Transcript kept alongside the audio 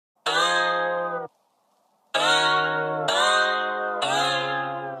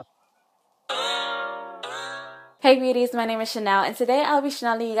Hey beauties, my name is Chanel and today I'll be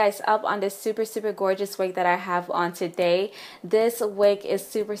channeling you guys up on this super gorgeous wig that I have on today. This wig is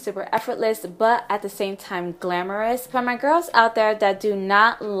super effortless but at the same time glamorous. For my girls out there that do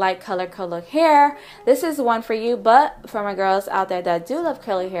not like color hair, this is one for you. But for my girls out there that do love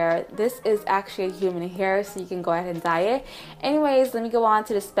curly hair, this is actually human hair, so you can go ahead and dye it. Anyways, let me go on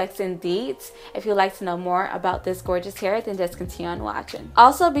to the specs and deets. If you'd like to know more about this gorgeous hair, then just continue on watching.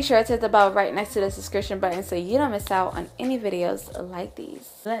 Also be sure to hit the bell right next to the subscription button so you don't miss out on any videos like these.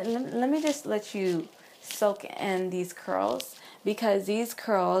 Let me just let you soak in these curls, because these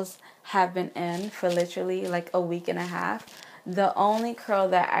curls have been in for literally like a week and a half. The only curl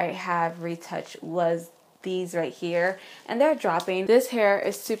that I have retouched was these right here, and they're dropping. This hair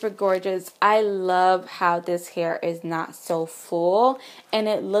is super gorgeous. I love how this hair is not so full and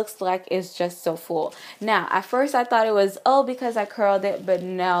it looks like it's just so full. Now at first I thought it was because I curled it, but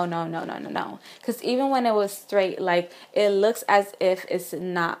no, because even when it was straight, like, it looks as if it's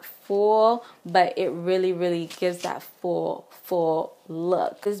not full, but it really gives that full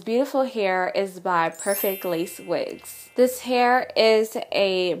look. This beautiful hair is by PerfectLaceWigs. This hair is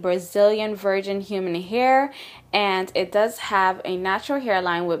a Brazilian virgin human hair, and it does have a natural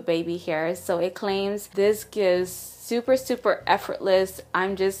hairline with baby hairs, so it claims this gives super effortless,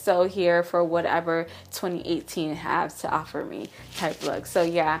 I'm just so here for whatever 2018 has to offer me type look. So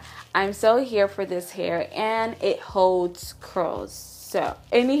yeah, I'm so here for this hair, and it holds curls. So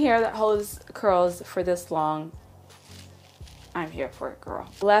any hair that holds curls for this long, I'm here for it, girl.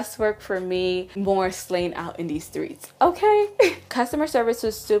 Less work for me, more slaying out in these streets, okay? Customer service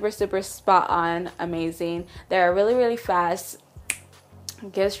was super spot on, amazing. They're really fast.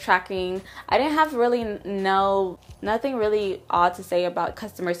 Gives tracking. I didn't have nothing really odd to say about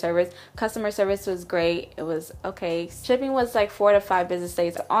customer service. Customer service was great. It was okay. Shipping was like 4 to 5 business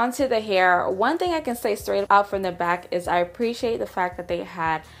days. Onto the hair. One thing I can say straight out from the back is I appreciate the fact that they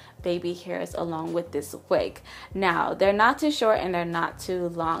had baby hairs along with this wig. Now they're not too short and they're not too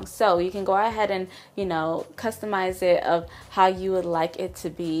long, so you can go ahead and, you know, customize it of how you would like it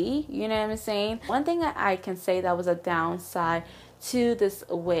to be, you know what I'm saying? One thing that I can say that was a downside to this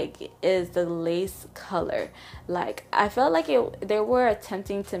wig is the lace color. Like, I felt like they were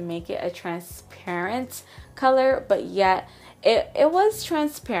attempting to make it a transparent color, but yet it was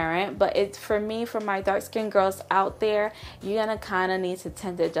transparent. But it's, for me, for my dark skinned girls out there, you're gonna kind of need to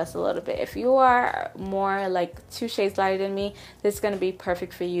tend to adjust a little bit. If you are more like 2 shades lighter than me, this is gonna be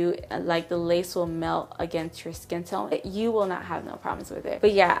perfect for you. Like, the lace will melt against your skin tone. You will not have no problems with it.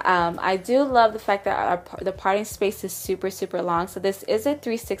 But yeah, I do love the fact that the parting space is super long. So this is a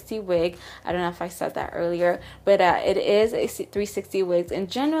 360 wig. I don't know if I said that earlier, but it is a 360 wigs. And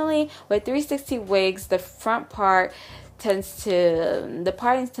generally with 360 wigs, the front part the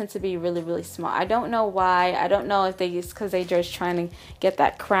partings tend to be really small. I don't know why. I don't know if they use, because they just trying to get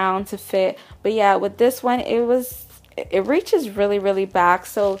that crown to fit. But yeah, with this one, it reaches really back,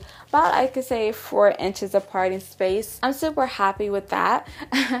 so about, I could say, 4 inches of parting space. I'm super happy with that.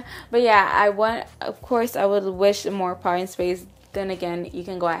 But yeah, of course I would wish more parting space. Then again, you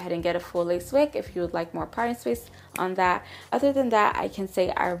can go ahead and get a full lace wig if you would like more parting space on that. Other than that, I can say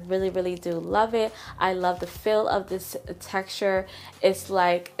I really do love it. I love the feel of this texture. It's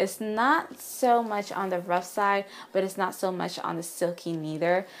like, it's not so much on the rough side, but it's not so much on the silky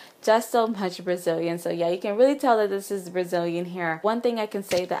neither. Just so much Brazilian. So yeah, you can really tell that this is Brazilian hair. One thing I can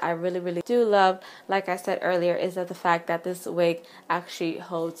say that I really do love, like I said earlier, is that the fact that this wig actually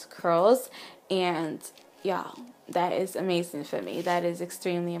holds curls. And y'all, that is amazing for me. That is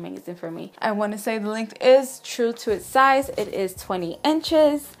extremely amazing for me. I want to say the length is true to its size. It is 20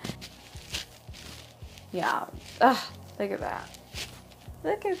 inches. Yeah. Ugh, look at that.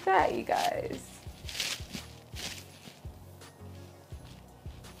 Look at that, you guys.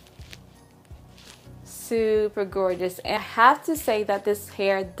 Super gorgeous. And I have to say that this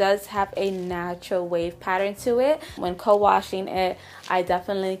hair does have a natural wave pattern to it. When co-washing it, I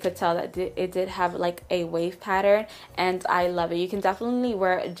definitely could tell that it did have like a wave pattern, and I love it. You can definitely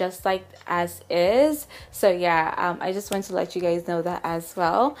wear it just like as is. So yeah, I just want to let you guys know that as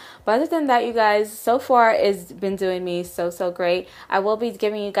well. But other than that, you guys, so far it's been doing me so great. I will be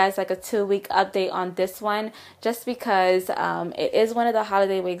giving you guys like a 2-week update on this one, just because it is one of the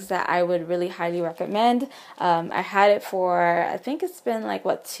holiday wigs that I would really highly recommend. trend. I had it for, I think it's been like,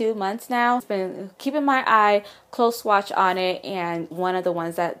 what, 2 months now. It's been keeping my eye, close watch on it, and one of the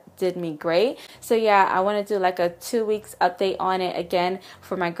ones that did me great. So yeah, I want to do like a 2 weeks update on it again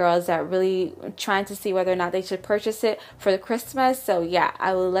for my girls that really trying to see whether or not they should purchase it for the Christmas. So yeah,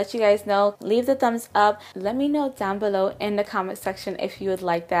 I will let you guys know. Leave the thumbs up. Let me know down below in the comment section if you would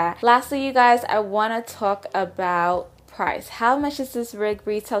like that. Lastly, you guys, I want to talk about price. How much is this wig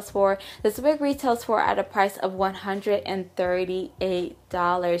retails for? This wig retails for at a price of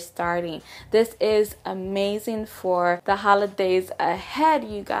 $138 starting. This is amazing for the holidays ahead,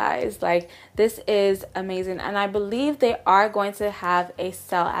 you guys. Like, this is amazing, and I believe they are going to have a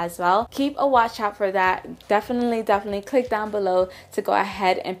sale as well. Keep a watch out for that. Definitely click down below to go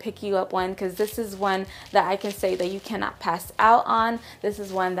ahead and pick you up one, because this is one that I can say that you cannot pass out on. This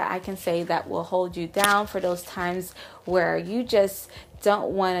is one that I can say that will hold you down for those times where you just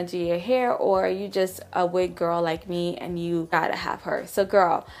don't want to do your hair, or you just a wig girl like me and you gotta have her. So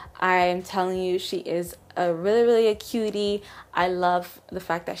girl, I'm telling you, she is really a cutie. I love the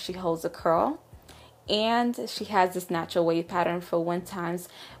fact that she holds a curl, and she has this natural wave pattern for when times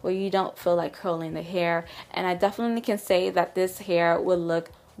where you don't feel like curling the hair. And I definitely can say that this hair will look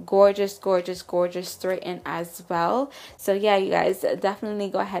gorgeous straightened as well. So yeah, you guys, definitely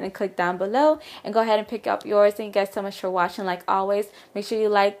go ahead and click down below and go ahead and pick up yours. Thank you guys so much for watching. Like always, make sure you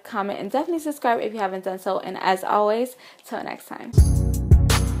like, comment, and definitely subscribe if you haven't done so. And as always, till next time.